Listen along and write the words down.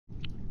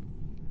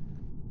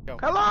Go.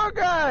 Hello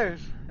guys,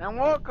 and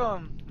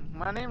welcome.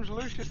 My name's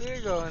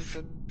Luciusego, and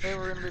today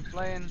we're gonna be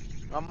playing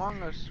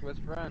Among Us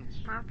with friends.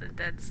 Not the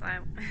dead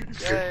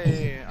silence.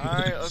 Yay!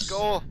 Alright, let's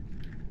go!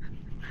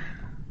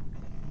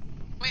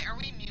 Wait, are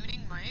we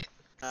muting Mike?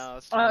 No,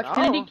 it's too much.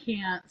 Kennedy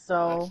can't,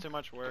 so. That's too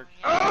much work.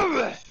 Oh,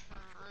 yeah.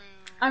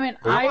 I mean,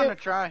 I wanna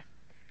try.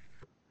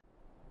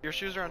 Your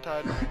shoes are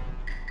untied.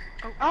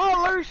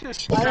 Oh,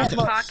 Lucius! I dropped the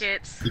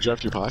pockets. You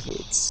dropped your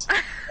pockets.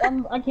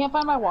 I can't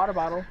find my water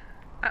bottle.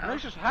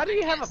 Lucius, how do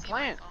you have a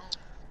plant?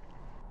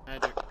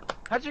 Magic.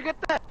 How'd you get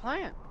that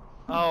plant?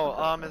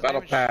 Oh,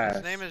 Battle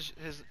pass.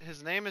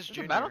 his name is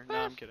Junior. battle No,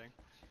 I'm pass? kidding.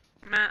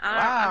 Man,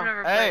 Wow. I've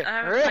never Hey, played. I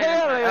haven't really? played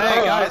this Hey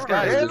before.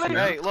 guys, Really?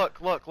 hey,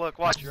 look,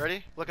 watch, you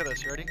ready? Look at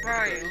this, you ready? Where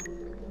are you?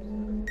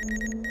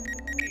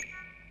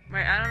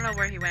 Wait, I don't know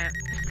where he went.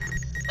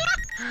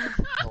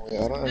 Oh, wait,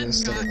 I don't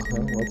understand.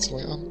 What's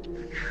going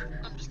on?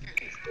 I'm just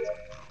curious.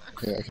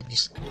 Okay, I can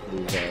just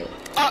move that.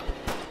 Ah!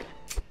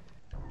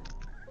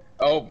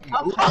 Oh,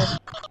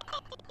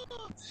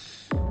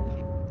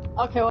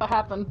 Okay, what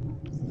happened?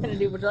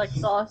 Kennedy, would you like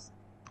sauce?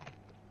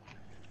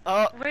 Wait,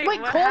 Cole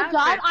what died? happened?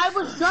 I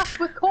was just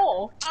with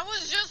Cole. I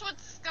was just with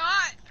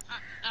Scott.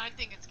 I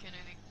think it's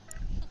Kennedy.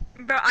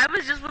 Bro, I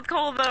was just with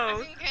Cole I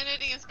though. think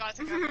Kennedy and Scott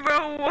together.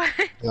 Bro, what?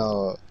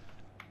 No.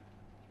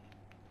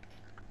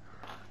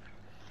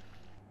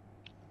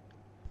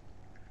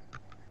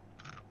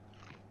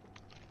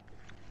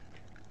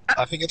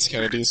 I think it's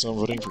Kennedy, so I'm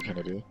voting for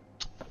Kennedy.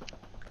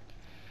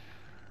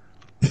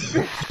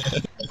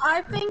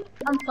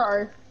 I'm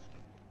sorry.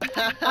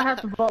 I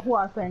have to vote who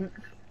I think.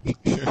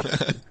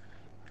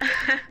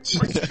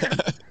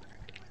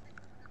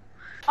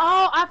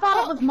 Oh, I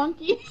thought it was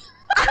Monkey.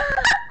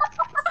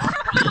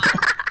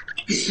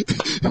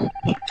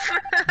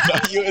 Now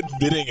you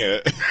admitting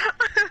it.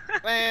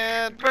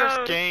 Man, Bro.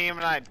 first game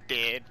and I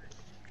did.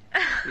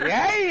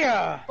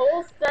 Yeah!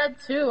 Cole's dead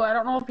too. I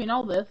don't know if you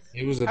know this.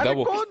 it was a How did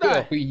double Cole kill.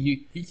 die?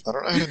 I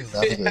don't know how to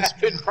know It this.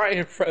 happened right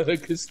in front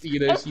of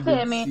Christina. It's She didn't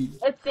Sammy. see.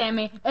 It's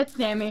Sammy. It's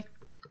Sammy.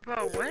 Bro,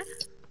 what?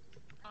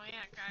 Oh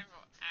yeah,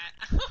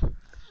 guy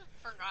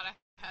forgot I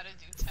had to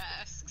do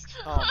tasks.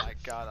 Oh my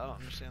god, I don't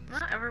understand this.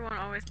 Not everyone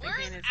always Where's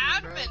thinking it's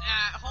me, bro. admin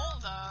at?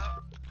 Hold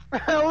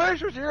up.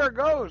 Lucius, here it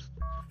goes.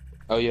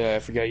 Oh yeah, I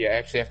forgot. You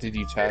actually have to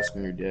do tasks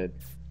when you're dead.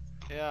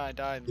 Yeah, I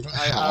died. You don't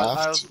I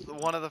have was to.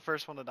 one of the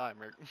first one to die,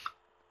 Merc.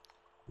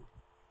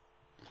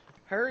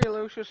 Hurry,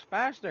 Lucius,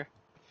 faster.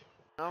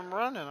 I'm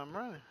running.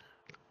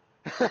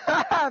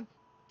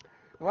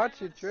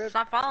 Watch your trip.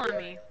 Stop following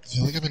me. I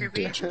feel like I'm in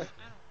Creepy. danger.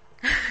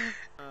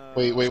 Uh,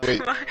 Wait. Why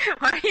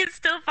are you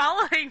still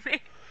following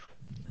me?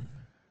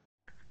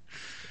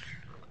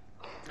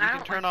 You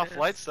can turn off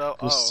lights though.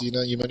 Oh.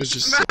 Christina, you might have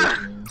just said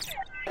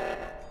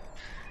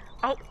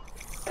Oh,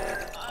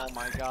 Oh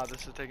my god,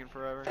 this is taking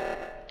forever.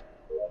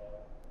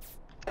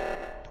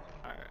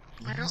 Alright.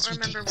 I don't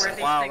remember where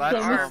these Wow, things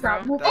that's Sammy, are,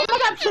 stop. bro. Oh my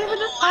god, she was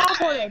just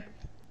teleporting.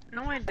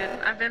 No, I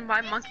didn't. I've been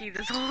by Monkey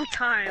this whole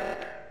time.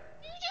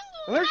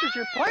 Lucius,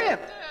 your plant!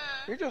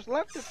 You just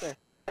left it there.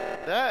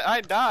 That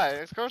I die.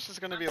 Of course, it's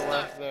gonna be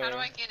left there. How do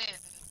I get in?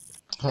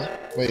 Huh?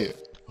 Wait,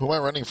 who am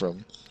I running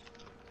from?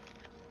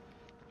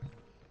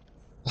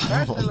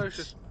 Faster,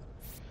 Lucius.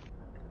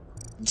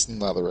 It's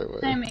not the right way.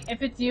 Sammy,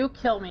 if it's you,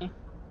 kill me.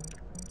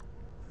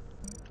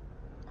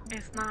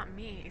 It's not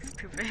me,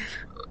 stupid.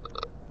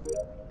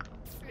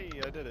 Hey,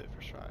 I did it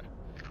for try.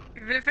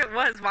 Even if it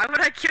was, why would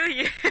I kill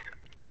you?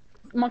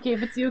 Monkey,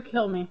 if it's you,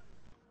 kill me.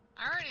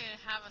 I already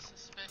have a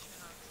suspicion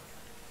of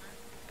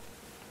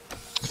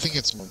I think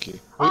it's Monkey.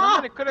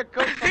 Somebody could have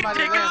killed somebody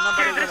there. Jacob Nobody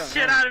scared would the have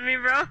shit known. out of me,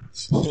 bro.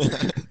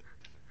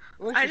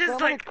 Lucius, I just,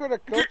 somebody like- could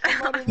have killed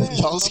somebody there.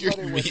 Y'all scared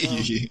Nobody would know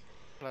me.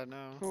 I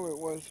know. who it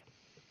was.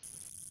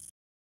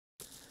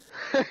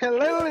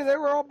 Literally, they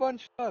were all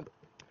bunched up.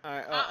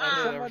 Alright, Uh-uh. I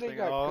did Somebody everything.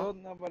 got Oh.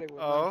 killed, nobody would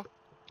know. Oh.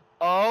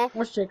 Oh.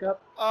 Where's Jacob?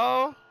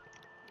 Oh.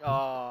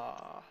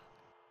 Aww.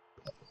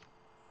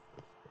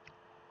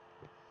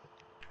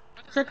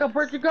 Jacob,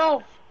 where'd you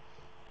go?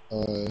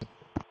 I'm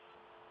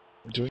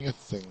doing a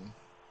thing.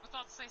 I was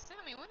about to say,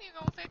 Sammy, when do you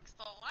go fix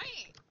the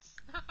lights?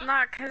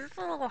 Nah, cause it's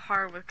a little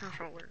hard with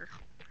controller.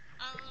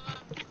 I was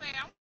about to say,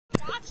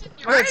 I'm watching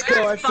your Let's back.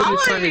 go, I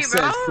finished following me, 20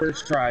 cents bro.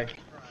 first try. I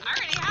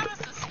already have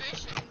a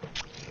suspicion.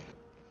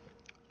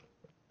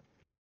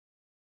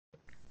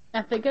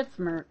 I think it's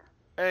Merc.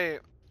 Hey.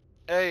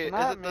 Hey, is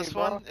Not it this me,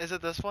 bro. one? Is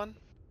it this one?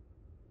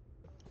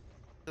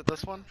 Is it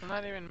this one? It's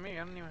not even me.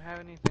 I don't even have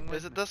anything with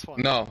Is it this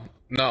one? No,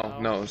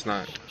 it's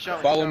not. Show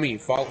me, Follow show me.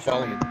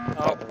 Follow me.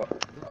 Oh.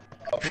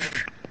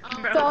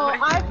 Bro, So wait.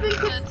 I think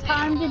it's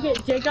time to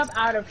get Jacob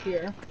out of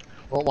here.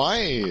 Well, why?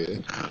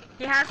 He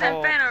hasn't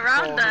Cole, been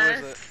around Cole, who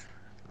is us.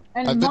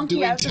 And I've been Monkey,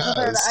 doing I was just gonna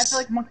say that. I tasks. feel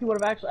like Monkey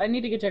would have actually. I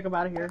need to get Jacob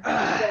out of here. Get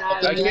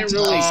out of I here. can't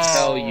really Oh,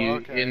 tell you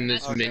okay. in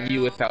this Okay.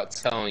 menu without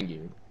telling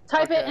you.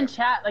 Type it Okay. in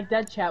chat, like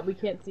dead chat. We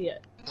can't see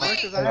it.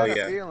 Lucius, I Oh, had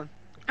yeah. a feeling.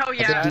 Oh I've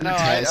yeah. been I doing know, I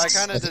tasks.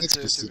 kinda I did think it's too,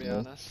 to be Christina.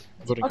 honest.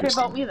 Voting Okay,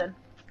 Christina. vote me then.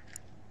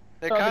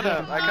 It So kinda,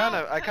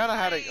 again. I kinda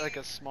had like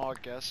a small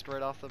guess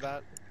right off the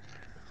bat.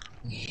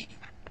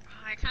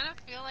 I kind of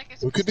feel like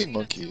it's Who could be Christina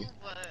Monkey? too,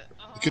 but,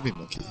 Could be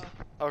Monkey.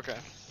 Okay.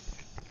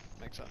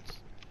 Makes sense.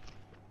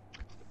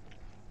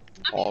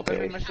 All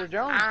Maybe day. Mr.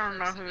 Jones. I don't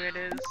know who it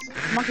is.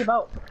 Monkey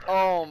boat.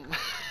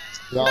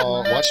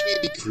 Y'all, watch me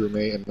be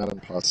crewmate and not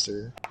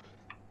imposter.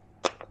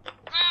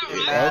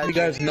 I hope you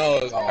guys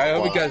know. I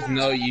hope you guys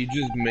know you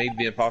just made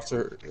the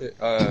imposter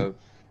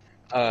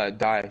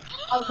die.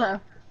 Okay.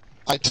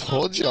 I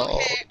told y'all.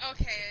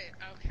 Okay.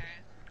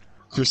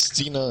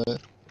 Christina.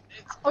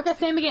 Okay,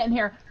 Sammy, get in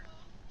here.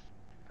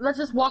 Let's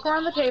just walk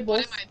around the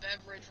tables. My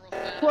beverage real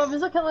fast.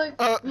 Whoever's a killer.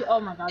 Oh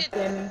my god,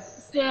 Sammy.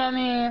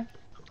 Sammy.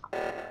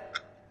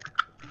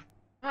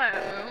 What?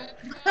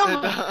 No, do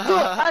it.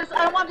 I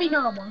don't want to be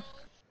here no more.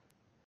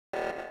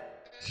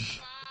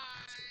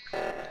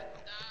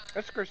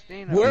 That's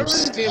Christina. Whoever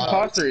the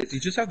imposter is, you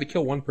just have to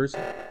kill one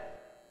person.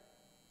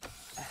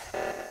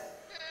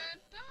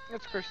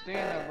 It's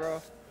Christina,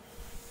 bro.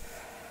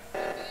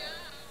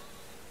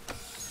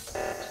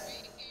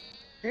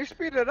 Can you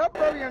speed it up,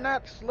 bro? You're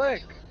not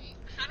slick.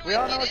 We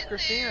all know it's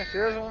Christina.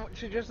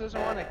 She just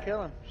doesn't want to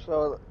kill him.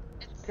 So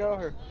kill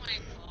her.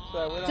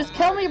 So we don't Just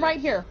kill me right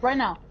here, right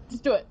now.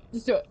 Just do it.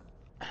 Just do it.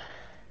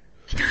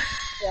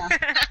 Yeah.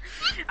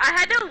 I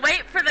had to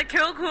wait for the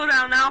kill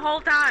cooldown that whole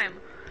time.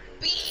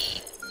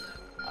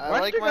 I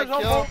like my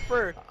kill.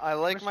 I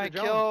like Mr. my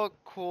Jones? kill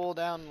cool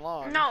down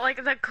long. No, like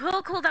the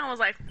kill cooldown was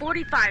like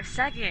 45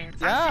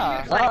 seconds.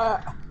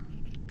 Yeah.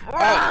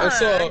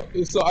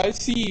 So I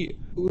see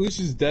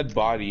Lucius' dead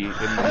body in the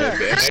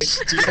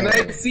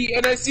mid,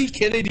 and I see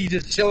Kennedy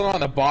just chilling on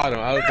the bottom.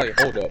 I was like,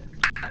 hold up.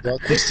 Y'all,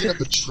 Christina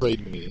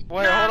betrayed me.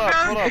 Wait, hold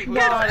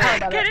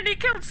up. Kennedy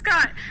killed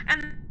Scott,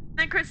 and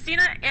then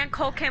Christina and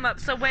Cole came up.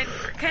 So when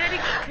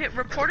Kennedy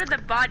reported the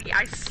body,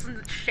 I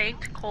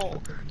shanked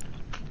Cole.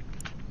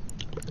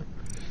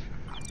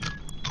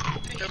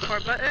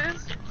 Report button.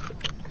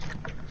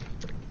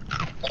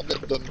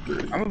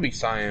 I'm gonna be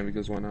cyan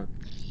because why not?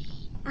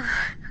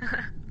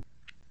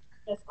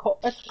 It's cold.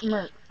 It's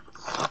Mert.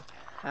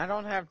 I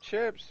don't have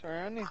chips or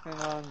anything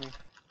on me.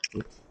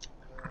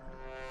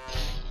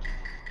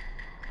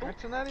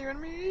 That's not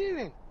even me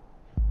eating.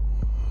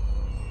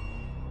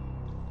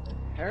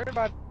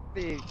 Everybody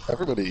eats.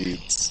 Everybody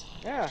eats.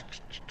 Yeah.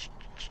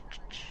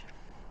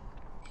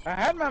 I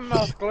had my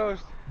mouth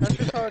closed. That's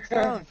just how it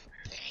sounds.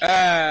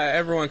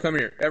 Everyone come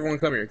here. Everyone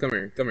come here. Come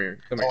here. Come here.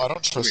 Come here. Oh, I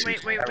don't trust you.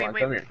 Wait, Come here.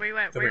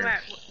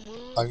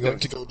 I'm going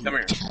to go do Come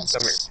here.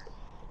 tasks.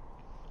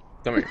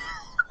 Come here.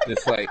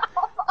 Just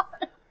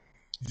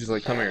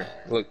like, come here.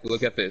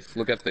 Look at this.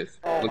 Look at this.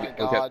 Oh look my at,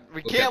 god.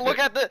 We can't look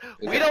at the.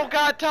 We don't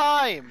got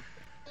time.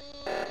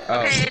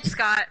 Okay, it's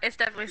Scott. It's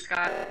definitely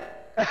Scott.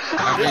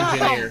 I'm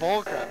engineer.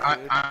 Bullcrap,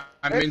 dude.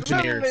 I'm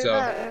engineer,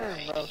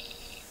 so.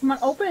 Come on,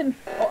 open.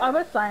 Oh, I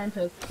was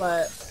scientist,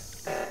 but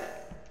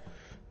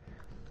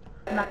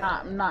I'm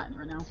not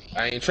right now.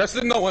 I ain't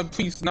trusting no one.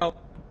 Please, no.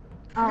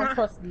 I don't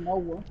trust no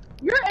one.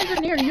 You're an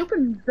engineer. You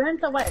can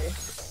vent away.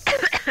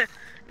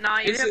 Nah,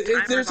 you have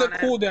timers There's a on it.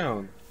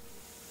 cooldown.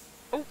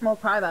 Oh, we'll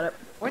try about it.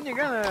 When you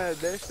gonna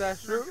dish that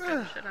fruit?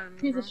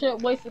 Piece of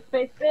shit, waste of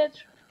space,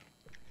 bitch.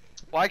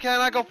 Why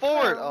can't I go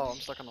forward? Oh, I'm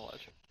stuck on the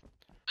ledge.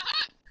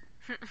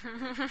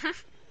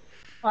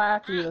 Oh, I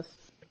have to do this.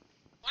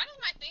 Why does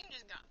my thing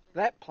just go?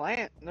 That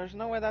plant, there's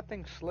no way that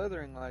thing's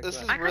slithering like This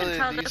that. is I couldn't really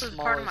tell the this was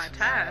part of my smallest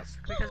map. task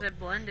because it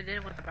blended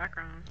in with the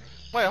background.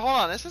 Wait, hold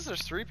on. This is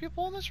there's 3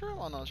 people in this room?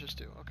 Oh no, it's just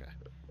 2. Okay.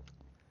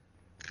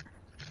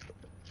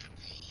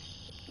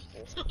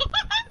 I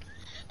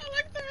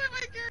like the way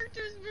my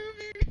character's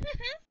moving.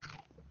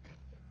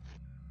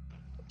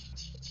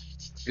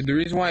 The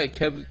reason why I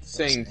kept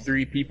saying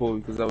 3 people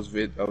because I was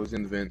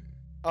in the vent.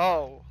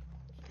 Oh.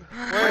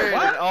 Wait.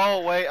 What?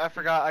 Oh wait, I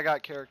forgot. I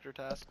got character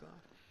task though.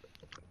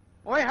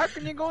 Wait, how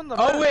can you go in the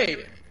Oh vent?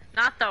 wait,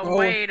 Not the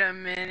wait a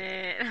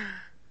minute.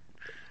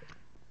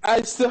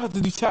 I still have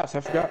to do tasks. I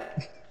forgot.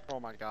 Oh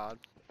my god.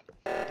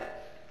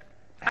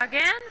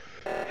 Again?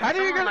 How do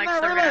you Someone guys likes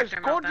not the realize?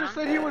 reactor Cole meltdown. just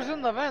said he was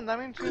in the vent. That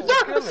means he's Yeah,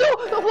 the killer. so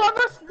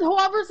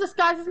whoever's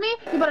disguises me,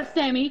 you better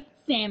Sammy.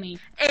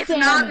 It's Sammy.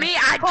 not me.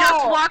 I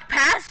just Cole. walked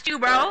past you,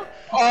 bro.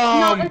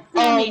 it's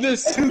Sammy.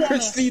 There's It's 2 Sammy.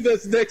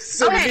 Christinas next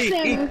to Okay, me.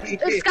 Sammy.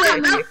 It's Scott,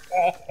 Sammy.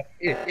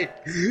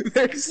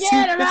 There's 2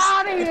 Get him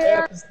out of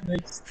here. Christinas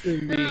next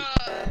to me.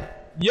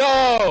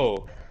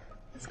 Yo.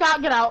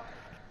 Scott, get out.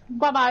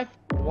 Bye-bye.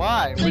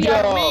 Why? What do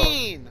Yo. you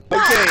mean?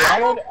 Okay,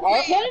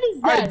 Kennedy's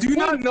I dead. do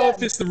not Kennedy's know dead.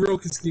 if it's the real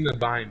Christina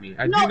behind me.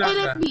 I No, do not it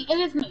know. is me. It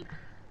is me.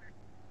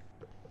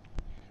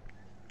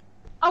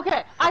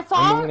 Okay, I I'm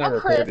saw the one that a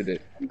Chris reported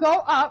it.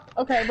 go up.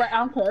 Okay, but I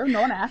don't care.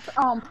 No one asked.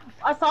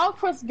 I saw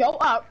Chris go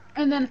up,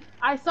 and then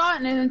I saw it,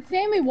 and then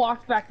Sammy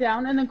walked back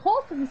down, and then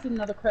Cole said he seen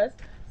another Chris.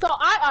 So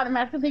I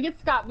automatically think it's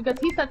Scott because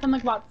he said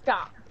something about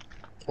Scott.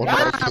 Well,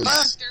 Yeah, no,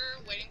 because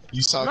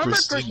you saw Remember,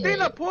 Christina.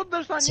 Christina pulled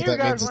this on So you that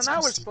guys means when it's I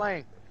was Christina.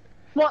 playing.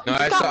 Well, No,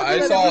 I Scott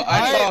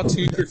saw was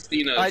 2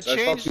 Christinas. I saw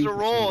changed 2 the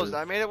roles.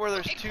 Christinas. I made it where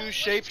there's 2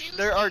 shapes.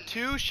 There are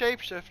 2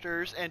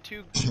 shapeshifters and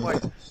 2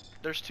 like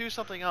There's two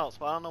something else,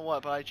 but I don't know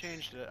what. But I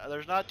changed it.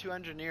 There's not two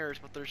engineers,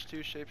 but there's two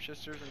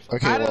shapeshifters and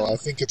something. Okay, well, I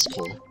think it's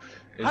cool.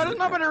 How does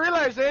nobody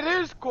realize it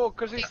is cool?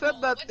 Because he said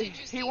that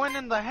he went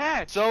in the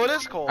hatch. So it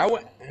is cool.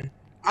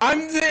 I'm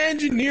the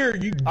engineer.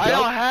 You. I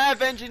don't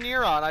have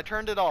engineer on. I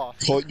turned it off.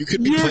 Cole, you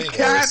could be You're playing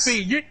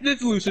capping.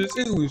 It's Lucius.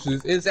 It's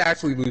Lucius. It's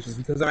actually Lucius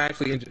because I'm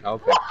actually engineer.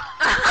 Okay.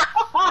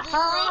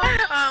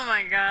 Oh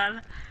my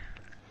god.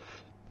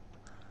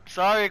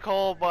 Sorry,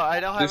 Cole, but I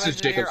don't have This is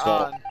engineer Jacob's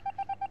fault. on.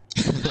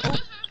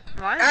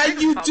 Why is And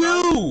Jacob's you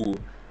fault,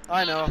 do.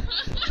 I know.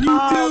 You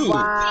Oh do.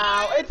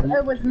 wow!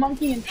 It was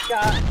Monkey and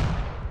Scott.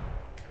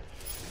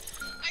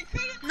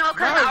 No,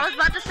 cause I was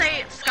about to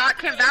say Scott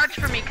can vouch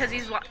for me because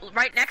he's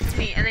right next to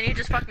me, and then he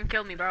just fucking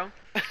killed me, bro.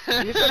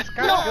 You said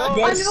Scott.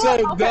 No, That's I so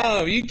know, okay.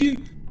 dumb.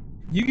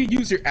 You can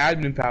use your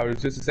admin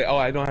powers just to say, "Oh,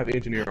 I don't have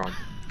engineer on."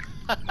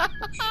 Bro,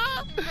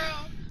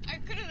 I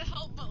couldn't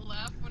help but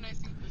laugh when I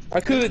see.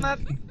 I could.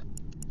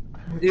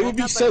 It would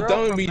be not the so girl dumb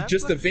of from me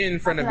just to Netflix? vent in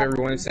front of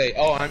everyone and say,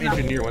 "Oh, I'm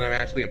engineer" when I'm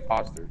actually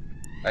imposter.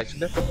 Actually,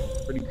 that's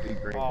a pretty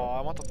big brain. Oh,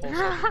 I want the full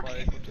second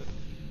play.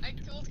 I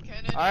killed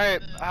Kennedy.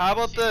 Alright, with a how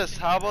about this? shapeshifter.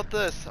 How about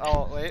this?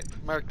 Oh, wait.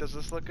 Mark, does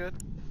this look good?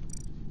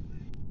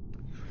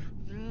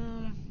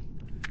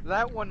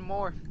 That one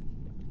more.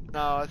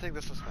 No, I think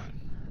this is fine.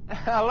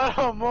 A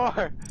little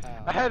more.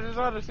 I just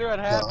want to see what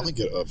Yeah, I'm happens. gonna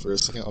get up for a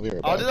second. I'll be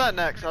right back. I'll do that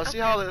next. I'll see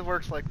how it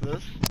works like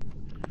this.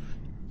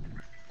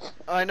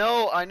 I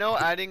know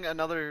adding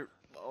another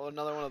one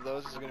of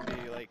those is gonna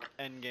be like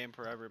end game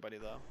for everybody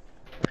though.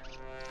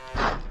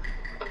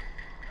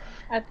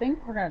 I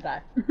think we're gonna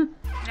die.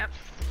 Yep.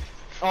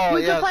 Oh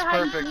We can yes, play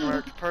hide and perfect, seek.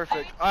 Mark,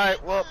 perfect.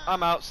 Alright, well,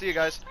 I'm out. See you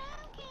guys.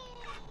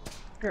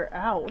 You're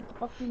out. What the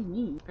fuck do you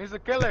mean? He's a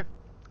killer.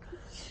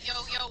 Yo,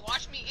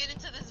 watch me get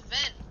into this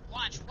vent.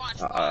 Watch.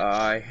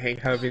 I hate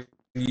having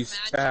these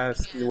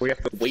tasks where you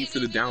have to wait for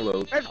the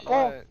download. It's How do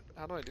cool.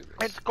 how do I do this?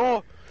 It's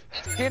cool.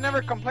 He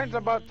never complains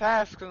about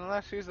tasks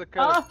unless he's the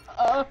killer.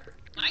 Don't.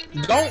 Why are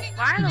the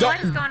Don't-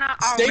 lights going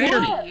out Stay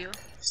near already?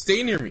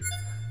 Stay near me.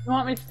 You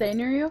want me to stay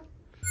near you?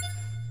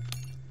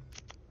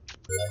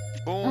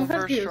 Boom, I'm first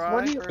confused. try.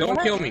 What do you- first Don't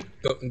try. kill me.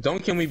 Don't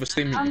kill me, but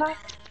stay near I'm me. not.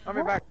 I'll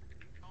be back.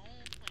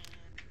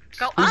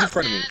 Go Who's in up.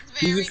 front of me? That's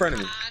Who's in very front of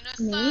me?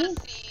 kinda Me?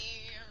 sussy.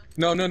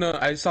 No.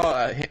 I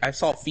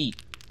saw feet.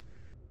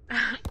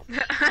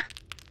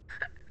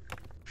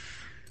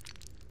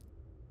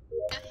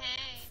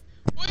 Hey.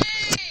 Wait.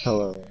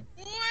 Hello.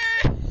 Wait.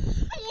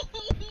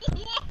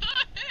 What?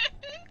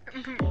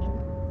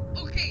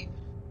 Okay.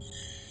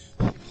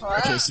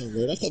 Okay, so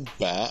right off the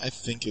bat, I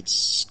think it's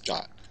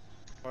Scott.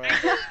 Alright,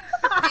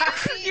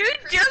 You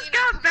just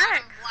got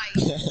back.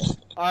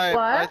 Alright,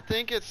 What? I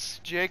think it's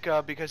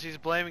Jacob because he's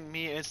blaming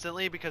me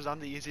instantly because I'm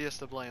the easiest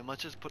to blame.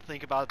 Let's just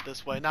think about it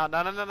this way. No, I be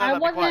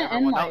wasn't quiet, in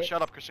everyone. No, light.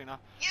 shut up, Christina.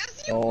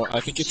 Yes, you Oh, were. I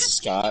think it's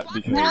Scott No, I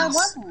because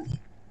wasn't.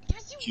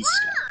 Yes, you He's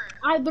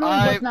were. I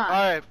literally was not.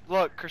 Alright,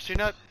 look,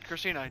 Christina,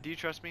 do you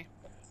trust me?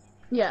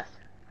 Yes.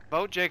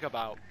 Vote Jacob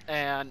out,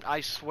 and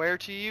I swear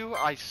to you,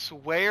 it's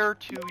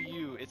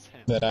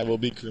him. that I will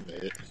be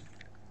cremated.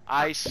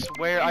 I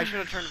swear, I should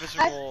have turned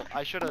visible.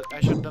 I should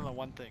have done the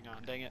one thing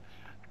on. Dang it.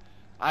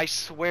 I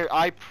swear,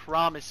 I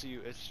promise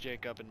you, it's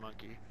Jacob and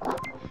Monkey.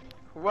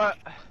 What?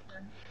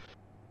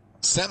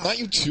 Sam, not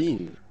you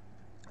too.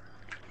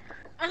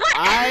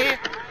 I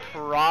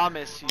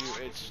promise you,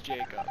 it's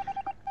Jacob.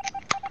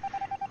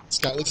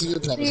 Scott, looks like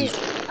your See,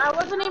 promises. I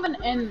wasn't even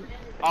in.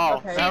 Oh,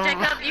 Okay. See,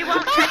 Jacob, you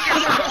won't check your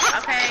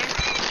phone, okay?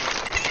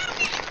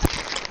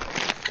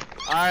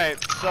 Alright,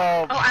 so.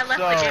 Oh, I left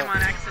the game on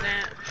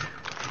accident.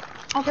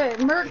 Okay,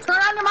 Mert, turn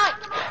on your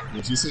mic.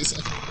 Did you say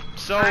so?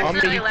 So, I I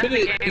mean, really you left the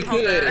could've. game, You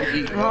hold could've.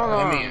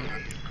 I mean.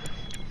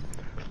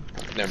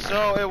 Never mind.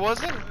 so it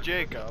wasn't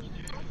Jacob.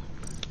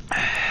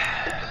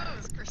 It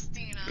was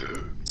Christina.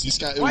 See,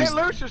 Scott, it Wait, was.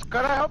 Lucius,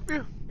 could I help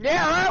you?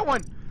 Yeah, that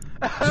one.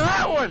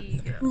 That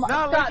one. No,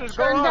 Scott, Lucius,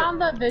 go turn up. down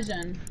the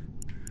vision.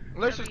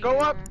 Lucius, go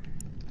up.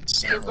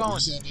 Sam, Keep going.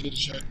 what did you say I needed to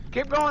check?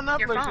 Keep going up,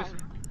 Your Lucius. phone.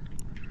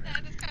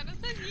 That is kind of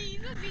sussy.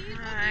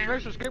 Alright.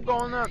 Lucius, keep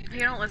going up. You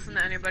don't listen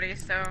to anybody,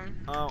 so.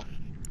 Oh.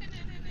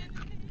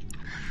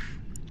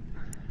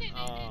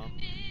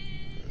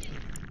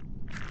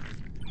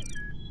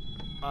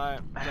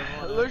 Alright,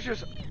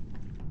 Lucius.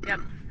 Yep.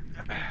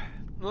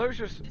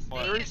 Lucius,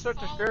 What? restart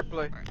the share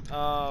play.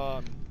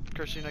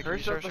 Christina, can you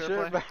start Restart the share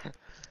share play?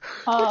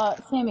 play.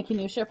 Sammy, can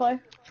you share play?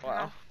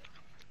 Wow.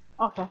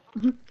 Okay.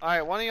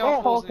 Alright, one of y'all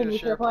Oh, fools can need you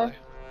to share share play? play.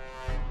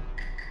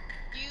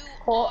 You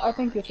Cole, I are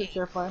think you should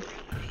share play.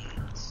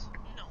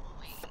 No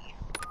way.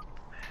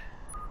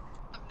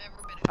 I've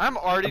never been. I'm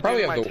already I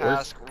probably doing my have the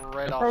worst. task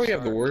right I off probably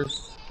have the start.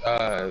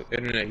 worst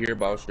internet here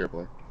about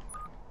SharePlay.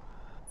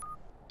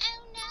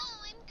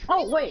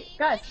 Oh wait,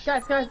 guys,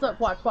 look,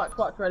 watch,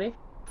 ready?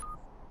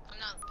 I'm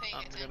not paying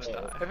I'm attention.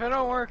 gonna die. If it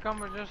don't work, I'm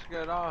gonna just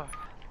get off.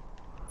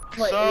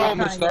 Wait, So- we're I'm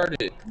gonna trying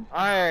start it.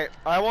 Alright,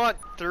 I want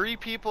 3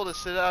 people to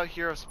sit out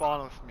here and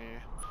spawn with me.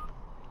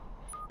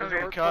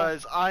 Okay.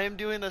 Because I am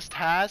doing this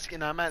task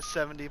and I'm at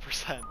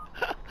 70%.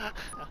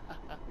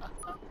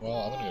 Well,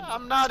 I'm gonna go.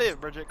 I'm not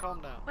it, Bridget.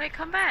 Calm down. Wait,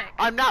 come back.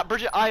 I'm not,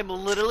 Bridget. I am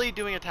literally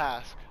doing a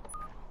task.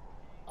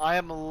 I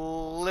am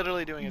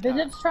literally doing a task.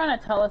 Bridget's trying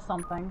to tell us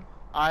something.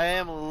 I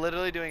am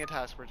literally doing a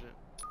task, Bridget.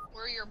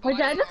 We're your Wait,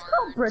 did I just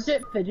call bodyguards.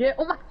 Bridget Fidget?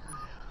 Oh my.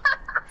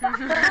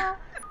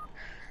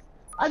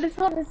 I just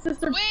called his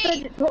sister Wait,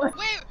 Fidget toy. Wait,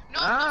 no,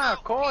 Ah,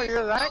 no, Cole, please,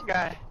 you're that no.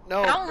 guy.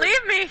 No. Don't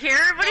leave me here.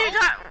 What are you No.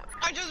 talking?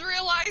 I just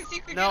realized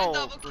you could No, get a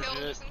double kill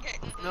Bridget. just in case.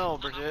 No,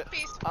 Bridget.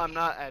 Please, I'm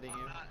not adding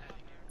you.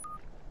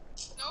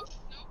 Nope.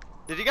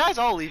 Did you guys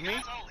all leave me?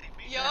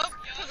 Yup,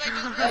 because I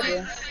just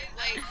realized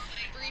like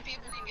 3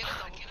 people can get a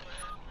double kill.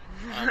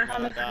 I'm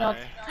gonna die.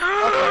 Okay.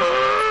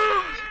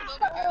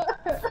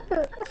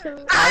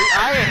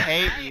 I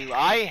hate you.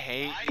 I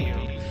hate you.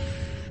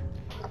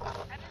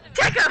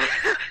 Jacob.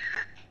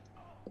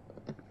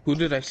 Who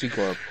did I see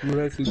go up? Who did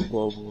I see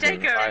go up?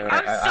 Jacob, I'm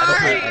I don't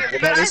sorry, know.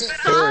 but That I wasn't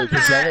saw fair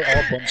because y'all were all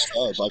that. bunched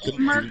up. I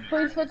couldn't. Mark,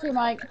 please switch your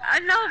mic. I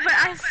know, but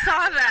I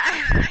saw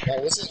that.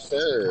 That wasn't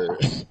fair.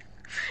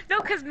 No,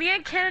 because me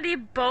and Kennedy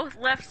both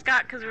left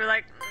Scott because we were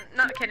like,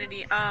 not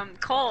Kennedy,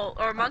 Cole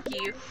or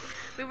Monkey.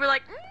 We were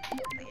like,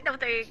 no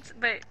thanks,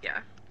 but yeah.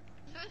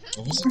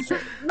 That wasn't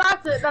fair.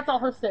 That's it. That's all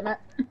her statement.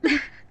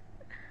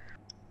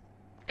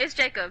 It's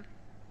Jacob.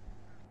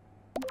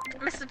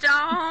 Mr.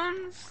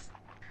 Jones.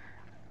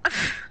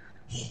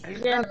 He's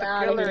Get not the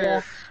outta killer.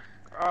 here.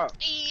 Oh,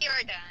 You're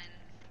done.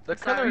 the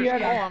Sorry. killer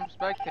is Yeah. Cole.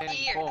 I'm spectating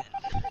Here.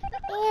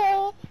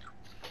 Cole.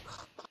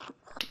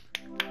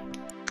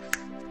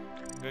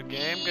 Good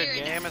game, good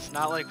game. It's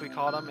not like we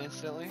caught him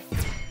instantly.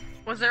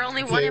 Was there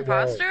only Okay, one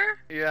well- imposter?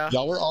 Yeah.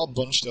 Y'all were all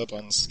bunched up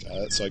on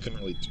Scott, so I couldn't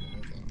really do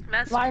anything.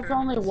 That's Why is true.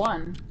 only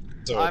one?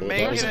 So I'm that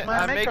making wasn't- it. Might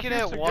I'm make a making few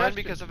it one suggestions.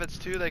 because if it's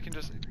 2, they can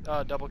just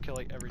double kill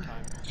like every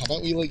time. How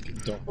about we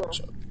like don't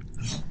bunch up?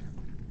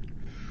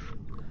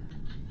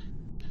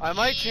 I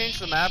might change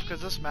the map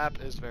because this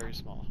map is very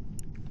small.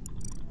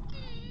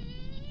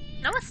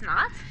 No, it's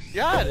not.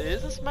 Yeah, it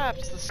is. This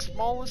map's the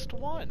smallest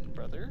one,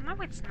 brother. No,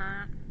 it's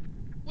not.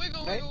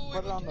 Wiggle, Nate, wiggle, put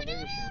it wiggle. on the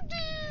bigger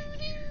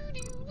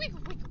screen. Wiggle,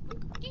 wiggle,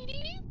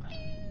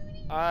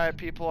 wiggle. All right,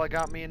 people. I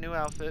got me a new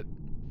outfit.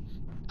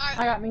 I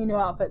got me a new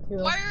outfit too.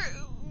 Why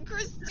are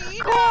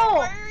Christina? Cole!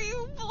 Why are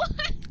you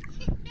blushing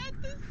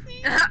at the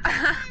same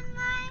time,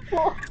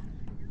 bro?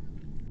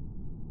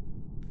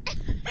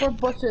 For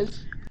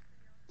bushes.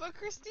 But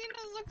Christina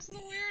looks the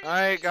weirdest. All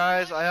right,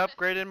 guys. I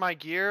upgraded my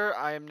gear.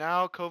 I am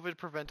now COVID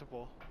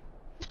preventable.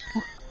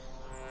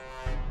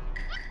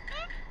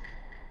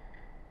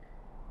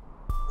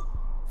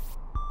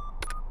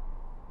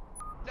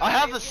 I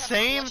have the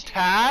same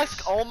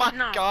task. Oh my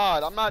No.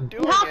 god, I'm not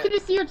doing How could it. you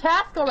see your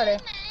task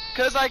already?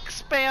 Cause I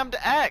spammed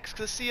X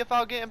to see if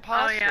I'll get Oh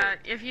imposter. yeah,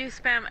 if you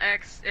spam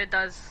X, it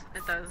does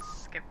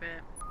skip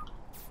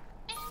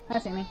it. Hi,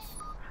 Sammy.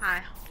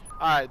 Hi.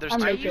 Alright, there's I'm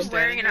 2 of naked. you standing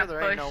Wearing here. a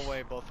There ain't no bush.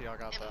 way both of y'all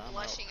got that. And I'm out.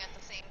 blushing at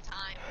the same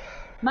time.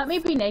 Let me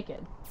be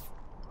naked.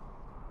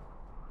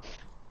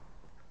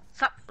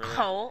 Sup, Really?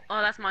 Cole?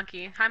 Oh, that's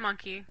Monkey. Hi,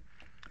 Monkey.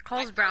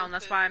 Cole's Hi, brown, Cole,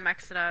 that's too. why I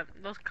mixed it up.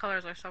 Those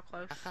colors are so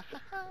close. I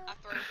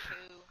throw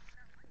poo.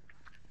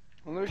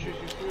 Lucius,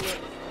 you threw it. I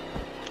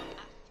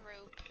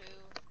throw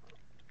poo.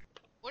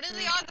 What is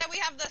the odds that we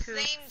have the Poo.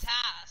 same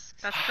task?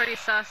 That's pretty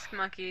sus,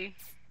 Monkey.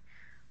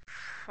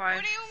 What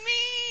 5, do you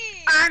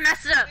mean? I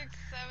messed it up. 6,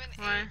 7, 8,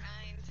 9, One.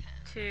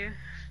 10. 2,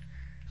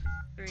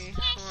 3,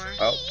 4.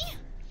 Oh,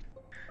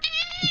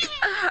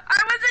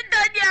 I wasn't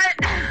done yet.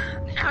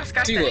 I was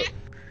gonna Sela,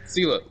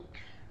 say. Sela.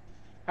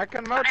 I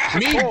can vouch for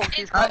Me? Cole.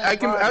 He's I qualified.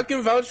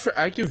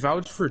 can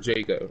vouch for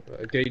Jacob.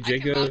 Okay,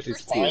 Jacob vouch for is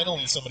Steve. cool.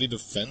 Finally, somebody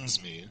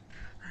defends me.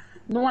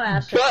 No one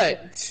asked.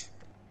 But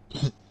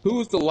who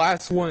was the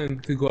last one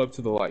to go up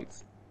to the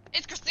lights?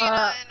 It's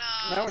Christina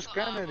and that was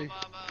Kennedy.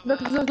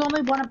 Because there's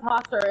only one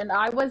imposter, and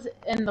I was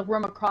in the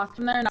room across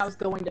from there, and I was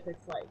going to fix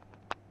light.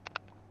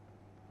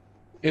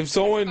 If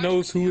someone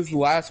knows who was the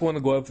last one to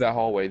go up that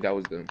hallway, that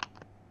was them.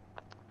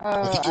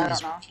 I think it I was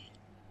don't know.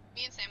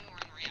 Me and Sammy were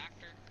in the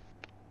reactor.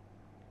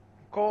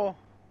 Cole,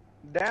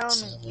 down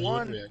Sam, were you in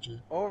one, reactor?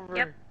 over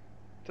Yep.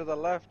 to the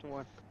left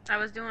one. I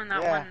was doing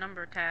that Yeah. one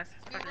number task.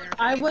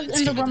 I was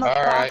in the room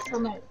Alright. across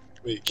from it.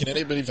 Wait, can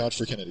anybody vouch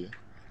for Kennedy?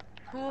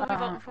 Who are we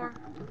voting for?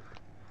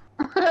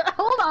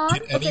 Hold on.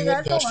 Can Okay, anyone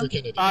guys, vouch hold for on.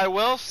 Kennedy? I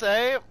will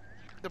say,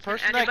 the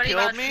person that Anybody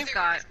killed vouch me. for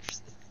Scott?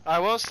 I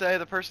will say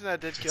the person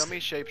that did kill me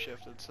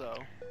shapeshifted. So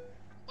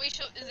Wait,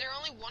 so is there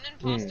only one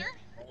imposter?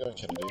 I'm going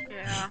Kennedy.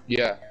 Yeah.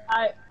 Yeah.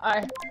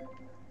 I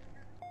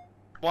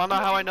wanna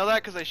know how I know that?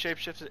 Because they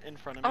shapeshifted in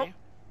front of me.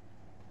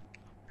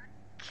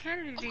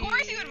 Kennedy. Of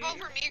course you would vote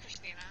for me,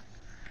 Christina.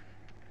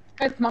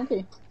 it's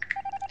Monkey.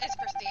 It's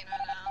Christina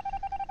now.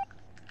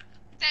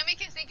 Sammy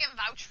can think and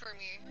vouch for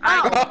me.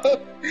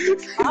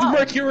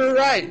 Rick, you were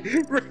right.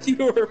 Rick, you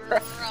were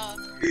right. Bruh.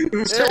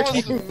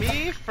 It was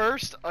me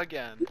first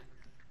again.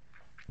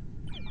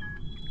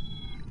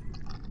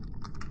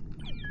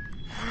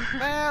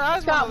 Man, I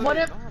was Scott, one of what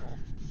those if- normal.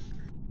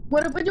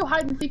 What if we do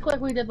hide and seek like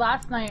we did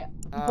last night,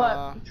 Uh,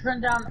 but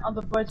turn down on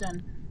the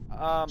vision? Turn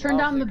I'll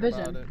down the think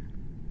about vision. it.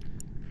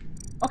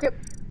 Okay.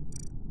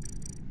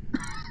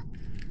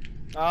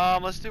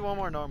 Let's do one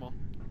more normal.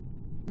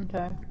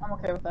 Okay, I'm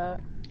okay with that.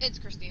 It's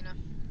Christina.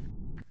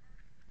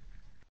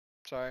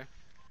 Sorry.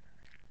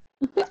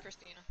 It's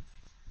Christina.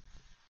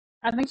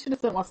 I think she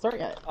just didn't want to start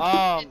yet.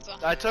 It's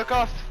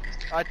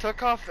I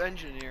took off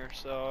engineer,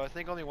 so I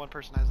think only one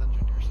person has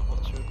engineer. So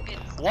what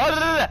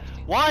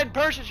should? One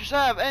person should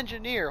have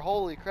engineer.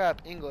 Holy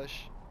crap,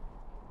 English.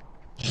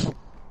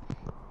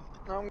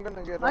 I'm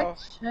gonna get My off.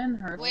 chin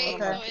hurts. Wait,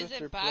 okay. so is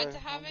it bad to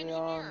have engineer?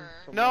 Or...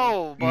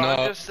 No, but No.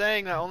 I'm just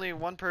saying that only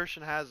one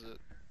person has it.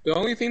 The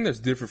only thing that's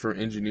different from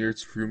engineer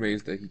to crewmate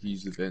is that he can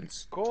use the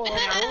vents. Cool, I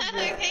told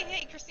you.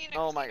 Hey, Christina.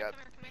 Oh my god.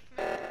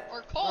 Come here.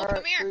 Or Cole, Alright,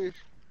 come here. please.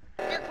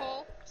 Come here,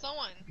 Cole.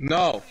 Someone.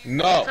 No,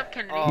 no, What's up,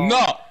 Kennedy? Oh.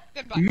 no,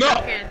 Goodbye.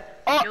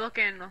 no. You're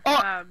looking,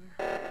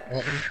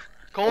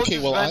 Cole Okay,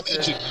 just well, I'm vented.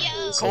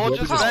 engineer. So Cole what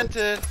just is it?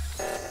 vented.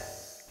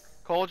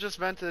 Cole just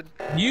vented.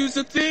 Use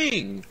the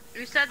thing.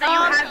 You said that you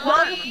had Y'all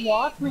one. just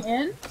walk me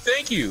in?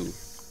 Thank you.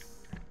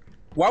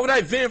 Why would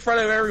I vent in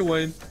front of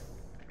everyone?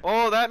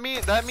 Oh, that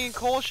mean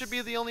Cole should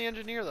be the only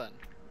engineer then.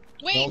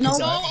 Wait, No, 'cause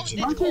no, I'm it's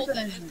engineer. Cole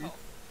then. It's Cole.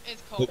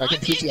 It's Cole. Look, I can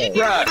I'm prove you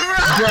engineer. that.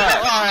 Bruh,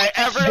 Alright,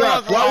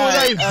 everyone's why would I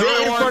lying. vent in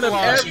Everyone's front of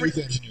lying. every- With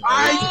engineer.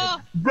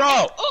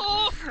 bro.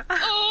 Oh,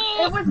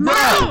 It was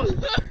Bruh.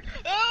 me!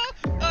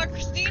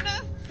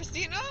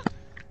 Christina,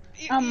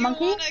 you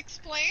Monkey? wanna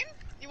explain?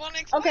 You wanna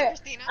explain, Okay,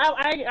 Christina?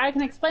 I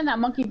can explain that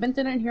Monkey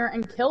vented in here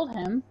and killed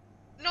him.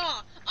 No,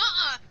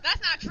 that's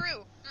not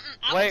true.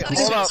 I will Wait, tell you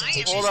hold what, up, I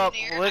am hold up,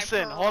 engineer, I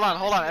listen, hold on,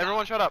 promise you everyone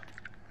that. shut up.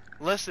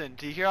 Listen,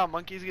 do you hear how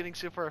Monkey's getting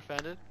super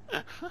offended?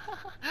 Are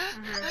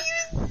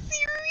you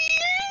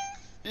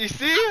serious? You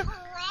see? I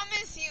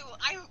promise you,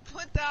 I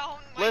put down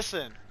my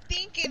Listen,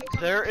 thinking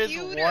there is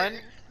computer one-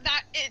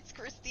 that it's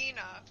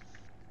Christina.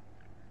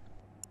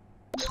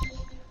 Are you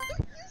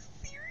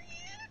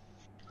serious?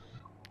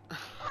 Are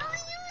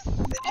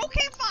you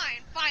okay, fine.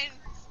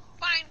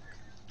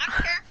 I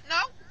don't care. No,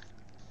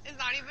 it's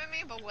not even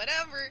me, but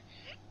whatever.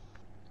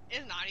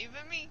 It's not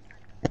even me.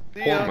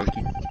 See Poor ya.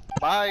 monkey.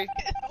 Bye.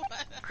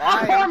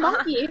 Poor Bye.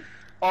 Monkey!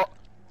 Oh,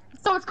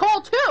 So it's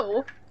Cole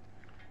too!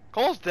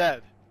 Cole's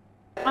dead.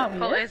 Oh, he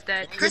Cole is? is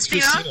dead. It's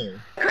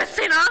Christina?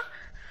 Christina?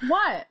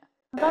 What?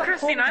 I thought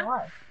Christina? Cole was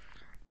alive.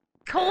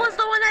 Cole is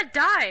the one that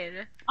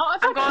died. Oh, I I'm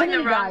thought going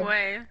Kennedy the wrong died.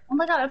 way. Oh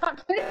my god, I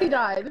thought Kennedy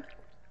died.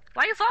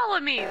 Why you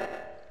following me?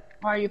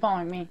 Why are you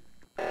following me?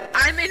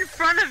 I'm in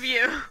front of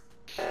you.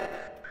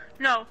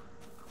 No.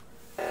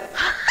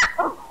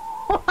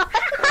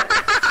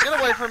 Get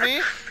away from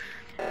me.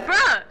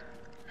 Bruh!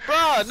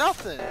 Bruh,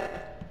 nothing.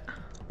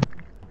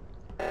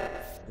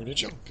 Where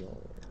did you go?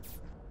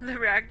 The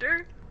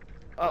reactor?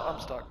 Oh, I'm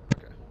stuck.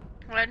 Okay.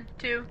 1,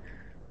 2,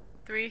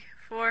 3,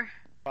 4,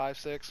 5,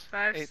 6,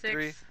 5, 8, 6,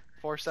 3,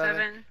 4, 7,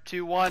 7,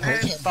 2, 1, Okay,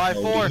 5,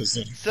 no, 4, because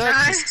then-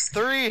 6,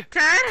 3,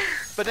 10.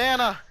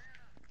 banana.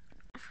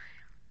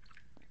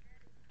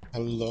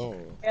 Hello.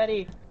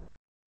 Eddie.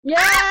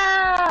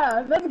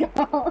 Yeah! Let's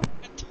go!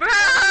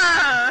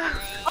 Bruh!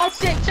 Oh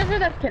shit, shut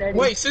that's Kennedy.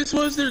 Wait, since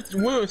when was there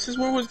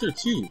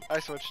two? I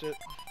switched it.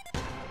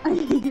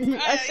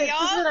 I said,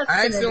 y'all? shut that's I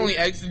Kennedy. accidentally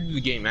exited the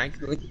game.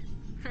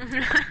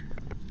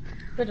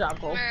 Good job,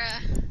 Cole.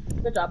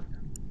 Good job.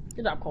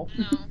 Good job, Cole.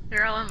 No.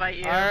 Here, I'll invite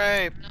you.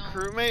 Alright, No.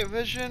 crewmate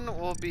vision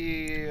will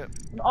be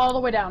All the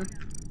way down.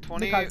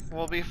 20, Because-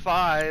 will be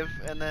 5,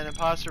 and then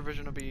imposter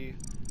vision will be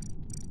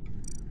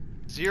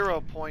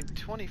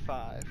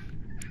 0.25.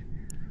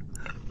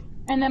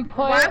 And then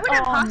put, Why would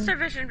imposter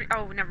vision be?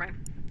 Oh, never mind.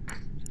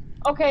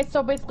 Okay,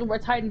 so basically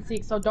we're hide and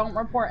seek, so don't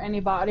report any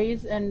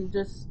bodies and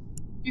just...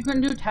 You can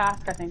do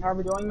task, I think. Are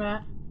we doing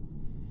that?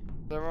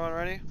 Is everyone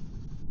ready?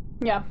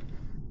 Yeah.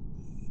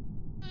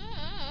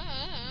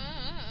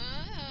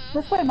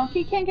 This way,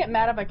 Monkey can't get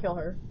mad if I kill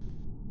her.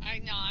 I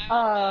know, I'm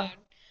mad.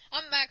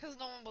 I'm mad because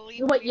no one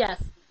believes Wait, me.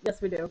 yes.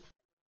 Yes, we do.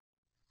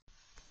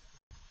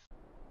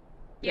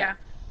 Yeah.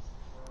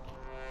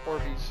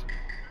 Orbeez.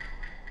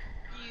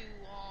 You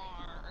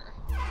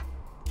are.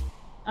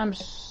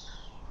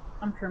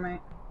 I'm crewmate.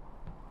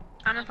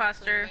 I'm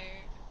imposter.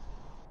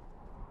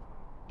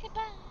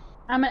 Goodbye.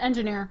 I'm an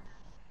engineer.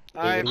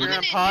 Alright, if I'm you're an an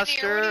engineer, what are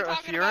imposter, you if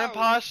talking you're an about?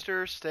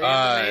 imposter, stay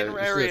in the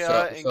main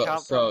area and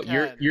count so from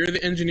 10. you're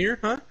the engineer,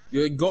 huh?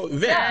 You go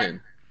vent Yeah.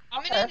 then.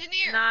 I'm an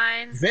engineer.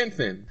 9, Vent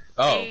then.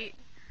 Oh. 8,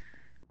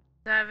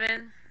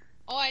 7,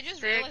 Oh, I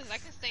just 6, realized I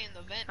can stay in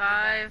the vent.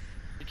 5,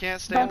 You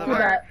can't stay Don't in the do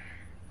vent. that.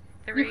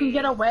 3, You can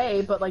get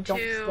away, but like don't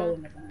 2, stay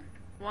in the vent.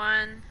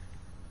 1,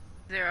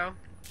 0.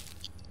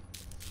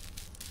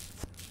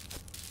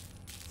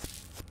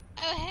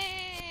 Oh,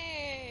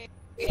 hey!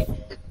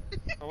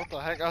 Oh, what the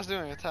heck? I was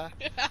doing an attack.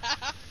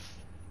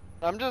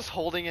 I'm just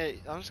holding it.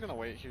 I'm just gonna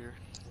wait here.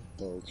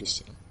 Oh,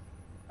 Christina.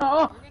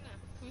 Oh!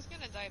 Who's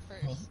gonna die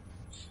first?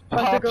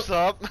 Pops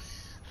up.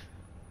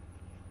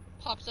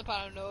 Pops up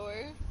out of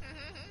nowhere.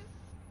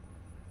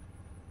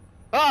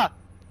 Ah!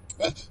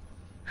 What?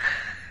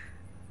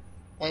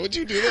 Why would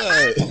you do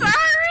that?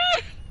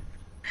 Sorry!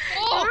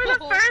 Oh! You were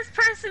the first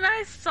person I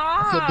I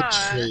saw! feel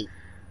betrayed.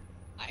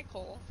 Hi,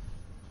 Cole.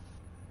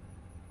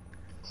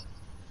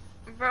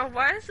 Bro,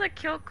 why is the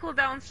kill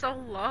cooldown so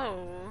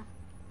low?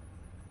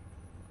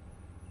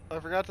 I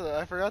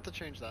forgot to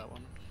change that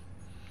one.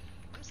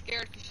 I'm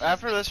scared.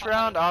 After this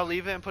round, I'll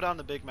leave it and put on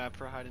the big map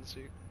for hide and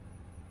seek.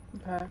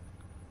 Okay.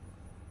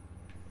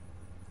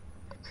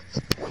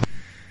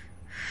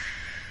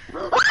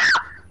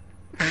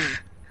 I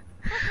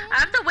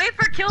have to wait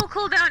for kill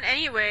cooldown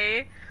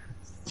anyway.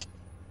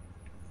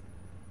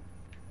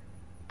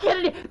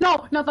 Kennedy!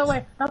 No! Not that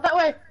way! Not that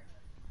way!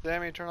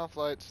 Sammy, turn off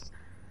lights.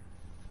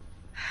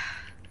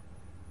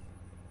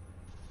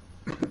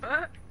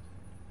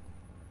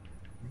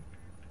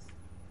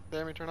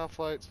 Sammy, turn off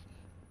lights.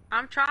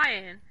 I'm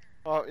trying.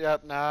 Oh,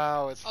 yep,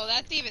 now it's... Oh,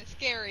 that's even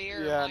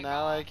scarier. yeah, my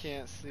now God. I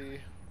can't see.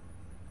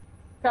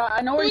 God,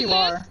 I know where Who's you this?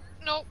 are.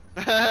 Nope.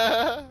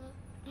 Oh!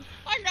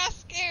 I got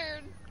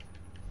scared.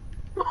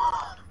 Damn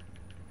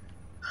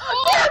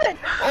it!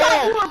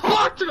 Oh! You're a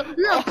bucker!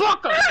 You're a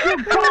bucker! You're a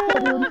bucker,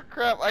 dude.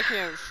 Crap, I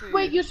can't see.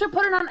 Wait, you should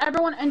put it on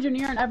everyone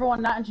engineer and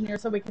everyone not engineer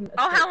so we can.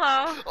 Oh, escape.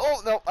 hello.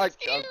 Oh, no, I...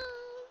 Scared.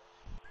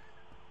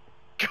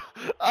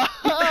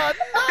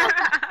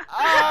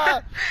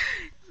 Ah!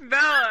 Bro,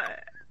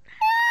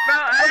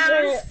 I have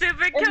Okay, a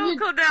stupid If kill you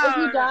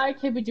cooldown. die,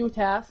 can we do a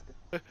task?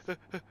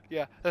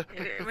 Yeah.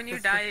 When you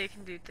die, you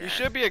can do that. You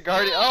should be a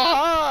guardian. Oh,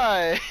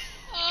 hi!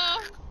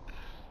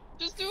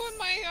 Just doing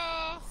my,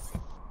 I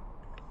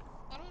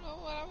don't know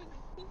what I was,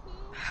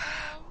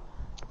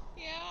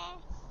 yeah.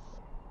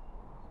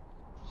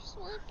 Just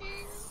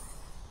working.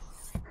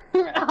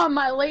 Oh,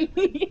 my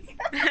lady.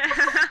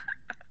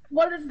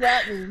 What does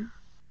that mean?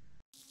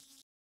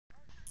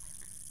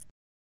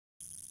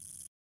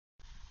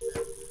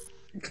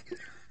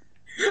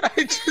 I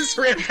just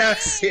ran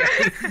past Sam.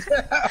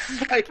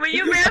 Like, When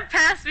you ran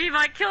past me,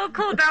 my kill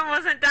cooldown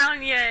wasn't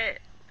down yet.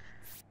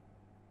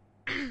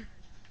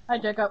 Hi,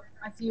 Jacob.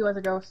 I see you as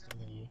a ghost.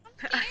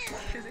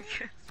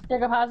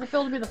 Jacob, how does it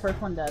feel to be the first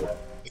one dead?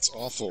 It's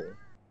awful.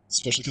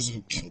 Especially because of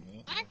who killed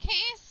me. I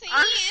can't see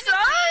I'm anything.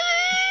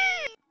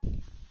 sorry.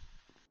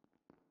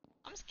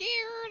 I'm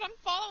scared. I'm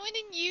following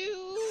in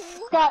you.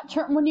 Scott,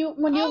 when you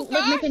Oh,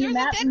 like make a gosh, new there's a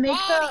map, dead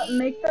body.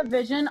 make the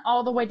vision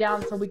all the way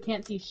down so we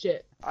can't see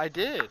shit. I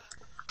did.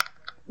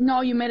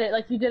 No, you made it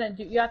like you didn't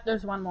do. You have.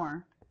 There's one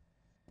more.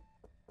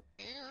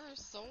 There are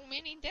so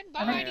many dead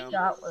I bodies. think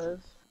Scott was.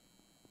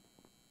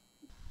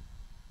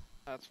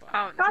 That's fine.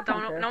 Oh, God,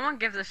 don't care. no one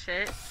gives a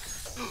shit.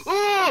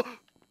 Oh!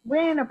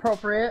 Way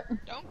inappropriate.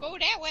 Don't go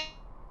that way.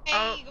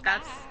 Oh, Goodbye.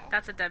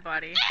 that's a dead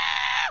body.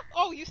 Ah!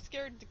 Oh, you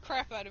scared the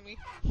crap out of me.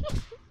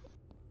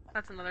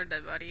 That's another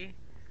dead body.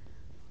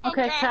 Oh,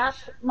 Okay, gosh.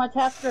 my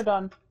tasks are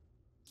done.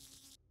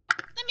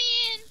 Let me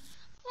in.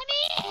 Let me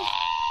in.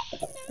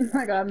 Oh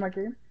my god,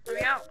 Marky. Let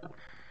me out.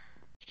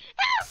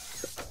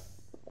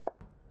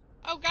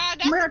 Oh god,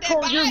 that's a dead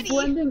Miracle, you're body.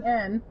 blending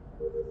in.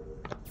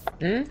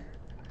 hmm?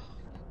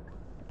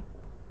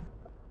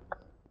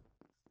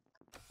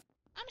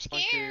 I'm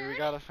Monkey, scared. we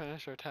gotta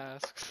finish our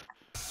tasks.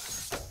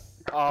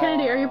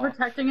 Kennedy, are you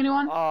protecting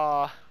anyone?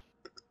 Aw.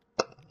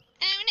 Oh no,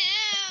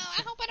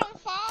 I hope I don't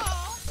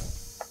fall.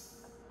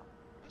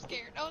 I'm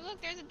scared. Oh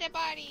look, there's a dead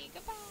body.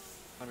 Goodbye.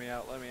 Let me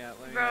out, let me out,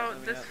 let me Bro, out. let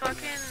me this out, let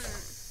me out.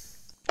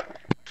 fucking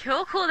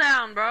kill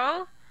cooldown,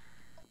 bro.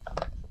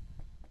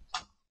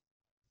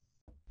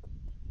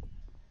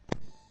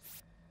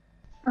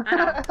 I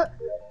know.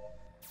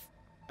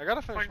 I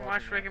gotta finish Fucking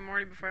watched watching Rick that. and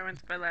Morty before I went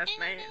to bed last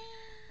night.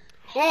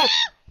 Oh!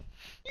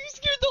 You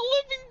scared the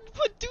living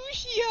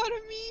padooshie out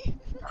of me.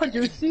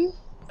 Caducey?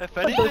 If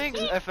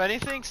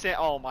anything, say,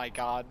 oh my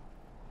god.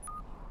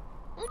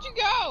 Where'd you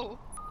go?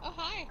 Oh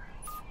hi.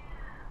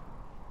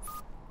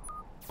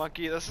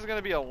 Monkey, this is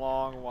gonna be a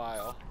long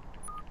while.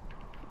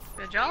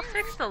 Did y'all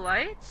fix the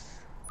lights?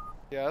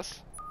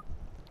 Yes?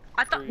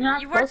 I thought You're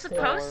not you weren't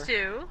supposed supposed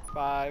to.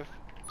 5,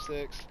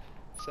 6,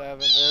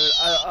 7,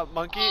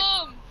 Monkey,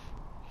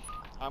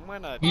 I'm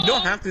gonna... You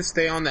don't have to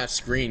stay on that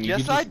screen. You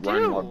Yes, can I just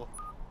run do! one.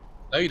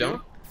 No, you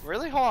don't.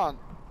 Really? Hold on.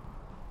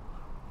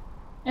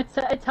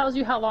 It tells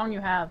you how long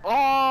you have.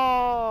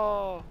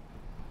 Oh!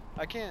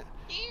 I can't...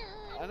 Here.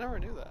 I never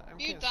knew that. I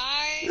You can't-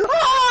 died.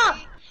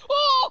 Ah!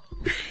 Oh!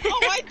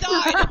 Oh, I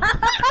died.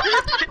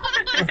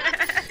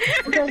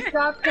 Okay,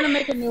 Scott's gonna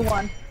make a new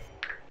one.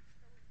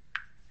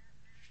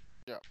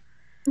 Yep.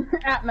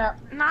 At map.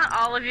 Not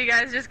all of you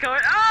guys just going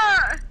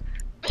ah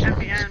at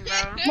the end,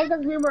 bro.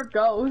 Because we were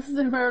ghosts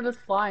and we were just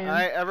flying.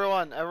 Alright,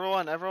 everyone,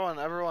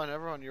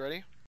 you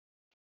ready?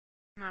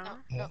 No.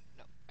 No.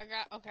 I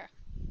got, okay.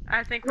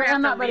 I think we Wait, have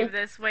I'm to not leave ready.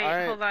 this. Wait,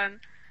 Alright. hold on.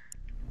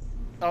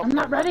 Oh, I'm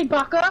not ready,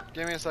 Baka!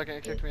 Give me a second,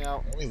 it kicked me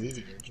out. Why are we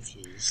leaving? I'm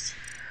confused.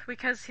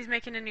 Because he's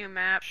making a new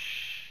map.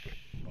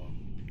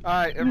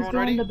 Alright, He's everyone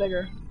doing ready? the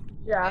bigger.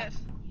 Yeah. Yes.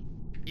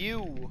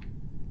 U,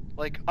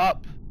 like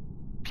up.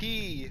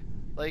 P,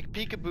 like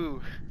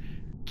peekaboo.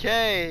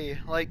 K,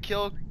 like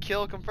kill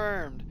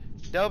confirmed.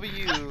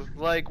 W,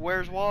 like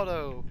where's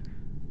Waldo.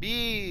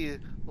 B,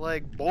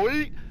 like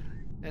boy.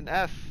 And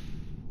F,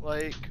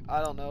 like,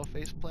 I don't know,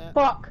 faceplant?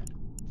 Fuck.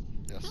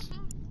 Yes.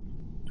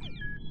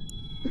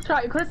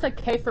 Try, you could have said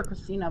K for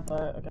Christina,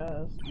 but I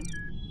guess.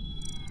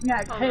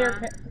 Yeah, Hold K,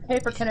 on. K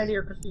for Kennedy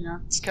or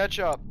Christina. Catch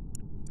up.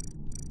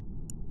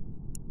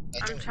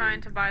 I'm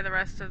trying to buy the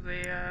rest of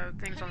the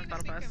things on the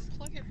battle pass.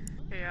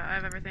 Yeah, I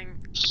have everything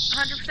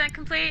 100%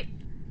 complete.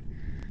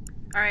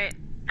 Alright,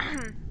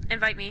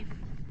 invite me.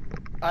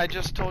 I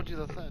just told you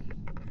the thing.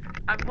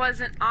 I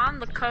wasn't on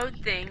the code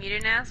thing. You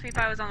didn't ask me if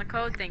I was on the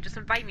code thing. Just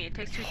invite me. It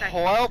takes 2 seconds.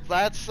 Well,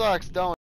 that sucks, don't